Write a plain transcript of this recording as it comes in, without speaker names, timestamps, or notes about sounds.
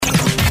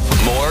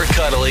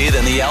differently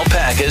than the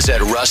alpacas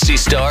at Rusty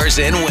Stars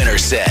in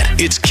Winterset.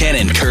 It's Ken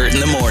and Kurt in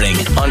the morning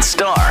on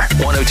Star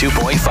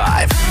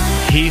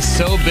 102.5. He's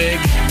so big,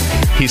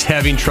 he's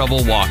having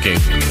trouble walking.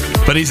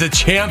 But he's a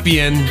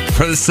champion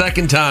for the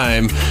second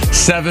time,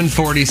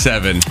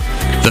 747.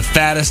 The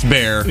fattest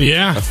bear.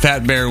 Yeah. A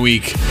Fat Bear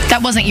Week.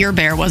 That wasn't your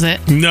bear, was it?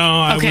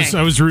 No, Okay.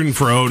 I was rooting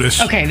for Otis.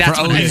 Okay, that's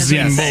For what I Otis, was He's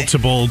going a to say.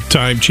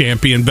 multiple-time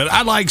champion, but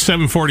I like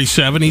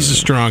 747. He's a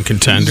strong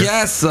contender.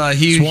 Yes,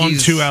 He's won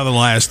 2 out of the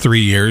last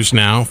 3 years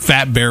now.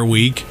 Fat Bear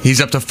Week. He's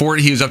up to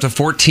 40. He was up to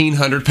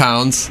 1,400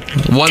 pounds.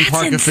 One That's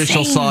park official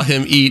insane. saw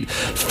him eat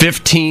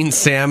 15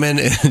 salmon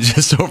in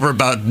just over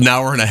about an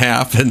hour and a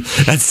half, and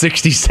that's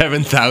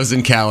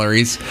 67,000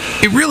 calories.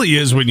 It really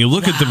is when you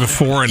look at the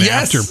before and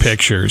Yes. after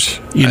pictures,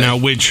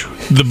 which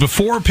the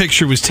before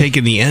picture was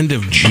taken the end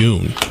of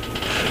June.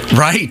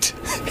 Right.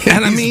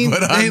 And I He's mean,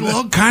 put on they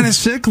look kind of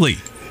sickly.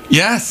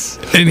 Yes.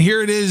 And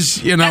here it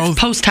is, That's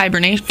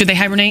post-hibernate. Do they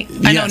hibernate?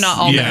 I know Yes. not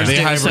all Yeah, bears they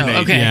do. hibernate.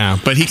 So, okay. Yeah.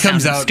 But he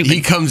comes Sounds out. stupid.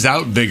 He comes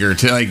out bigger,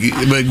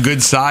 to but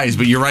good size.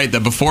 But you're right. The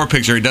before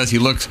picture he does. He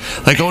looks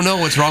like, oh no,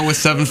 what's wrong with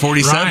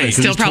 747? Right. 'Cause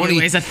Still he's probably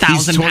weighs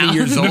 1,000 He's 20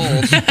 years old,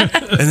 pounds.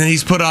 and then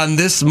he's put on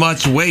this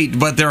much weight.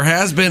 But there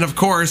has been, of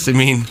course,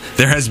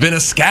 there has been a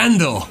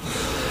scandal.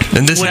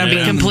 And this Wouldn't be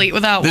happened, complete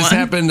without this one.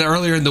 happened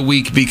earlier in the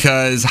week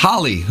because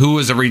Holly, who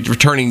was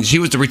she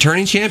was the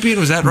returning champion.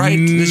 Was that right?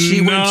 Did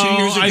she win 2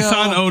 years ago? I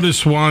thought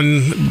Otis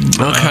won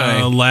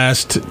Okay.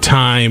 last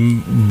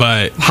time,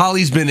 but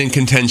Holly's been in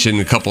contention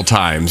a couple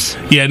times.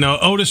 yeah, no,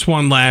 Otis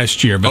won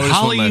last year, but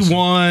Otis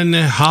won last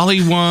year.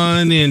 Holly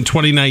won in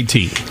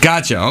 2019.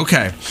 Gotcha.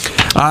 Okay.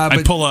 I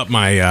But pull up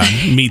my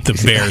Meet the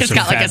Bears. It's and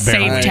got like Fat a Bear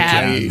save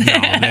Week.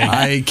 tab.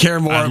 I care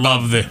more I about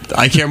love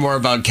I care more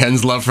about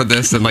Ken's love for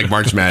this than like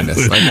March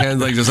Madness. Like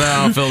Ken's like just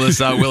I'll fill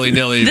this out willy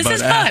nilly. This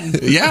is fun.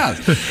 Yeah,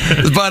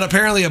 but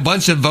apparently a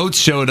bunch of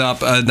votes showed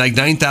up, like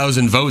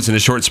 9,000 votes in a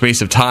short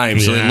space of time.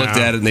 So they Yeah. looked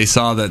at it and they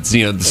saw that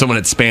someone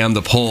had spammed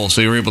the poll,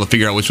 so they were able to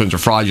figure out which ones were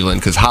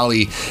fraudulent because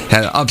Holly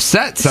had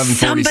upset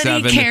 747.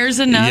 Somebody cares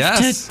enough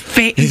yes.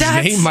 to His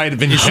that's, name might have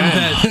been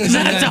Ken.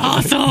 that's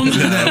awesome.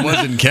 No, it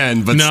wasn't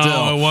Ken, but No,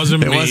 still, it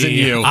wasn't me. It wasn't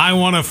you. I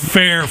want a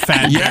fair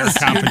Fat Yes,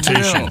 Bear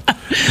competition.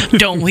 you do.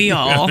 Don't we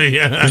all?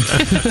 Yeah.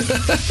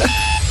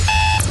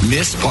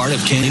 Missed part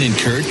of Ken and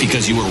Kurt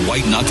because you were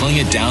white-knuckling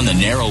it down the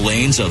narrow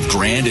lanes of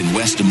Grand and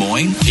West Des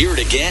Moines? Hear it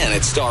again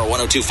at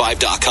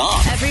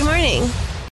star1025.com. Every morning.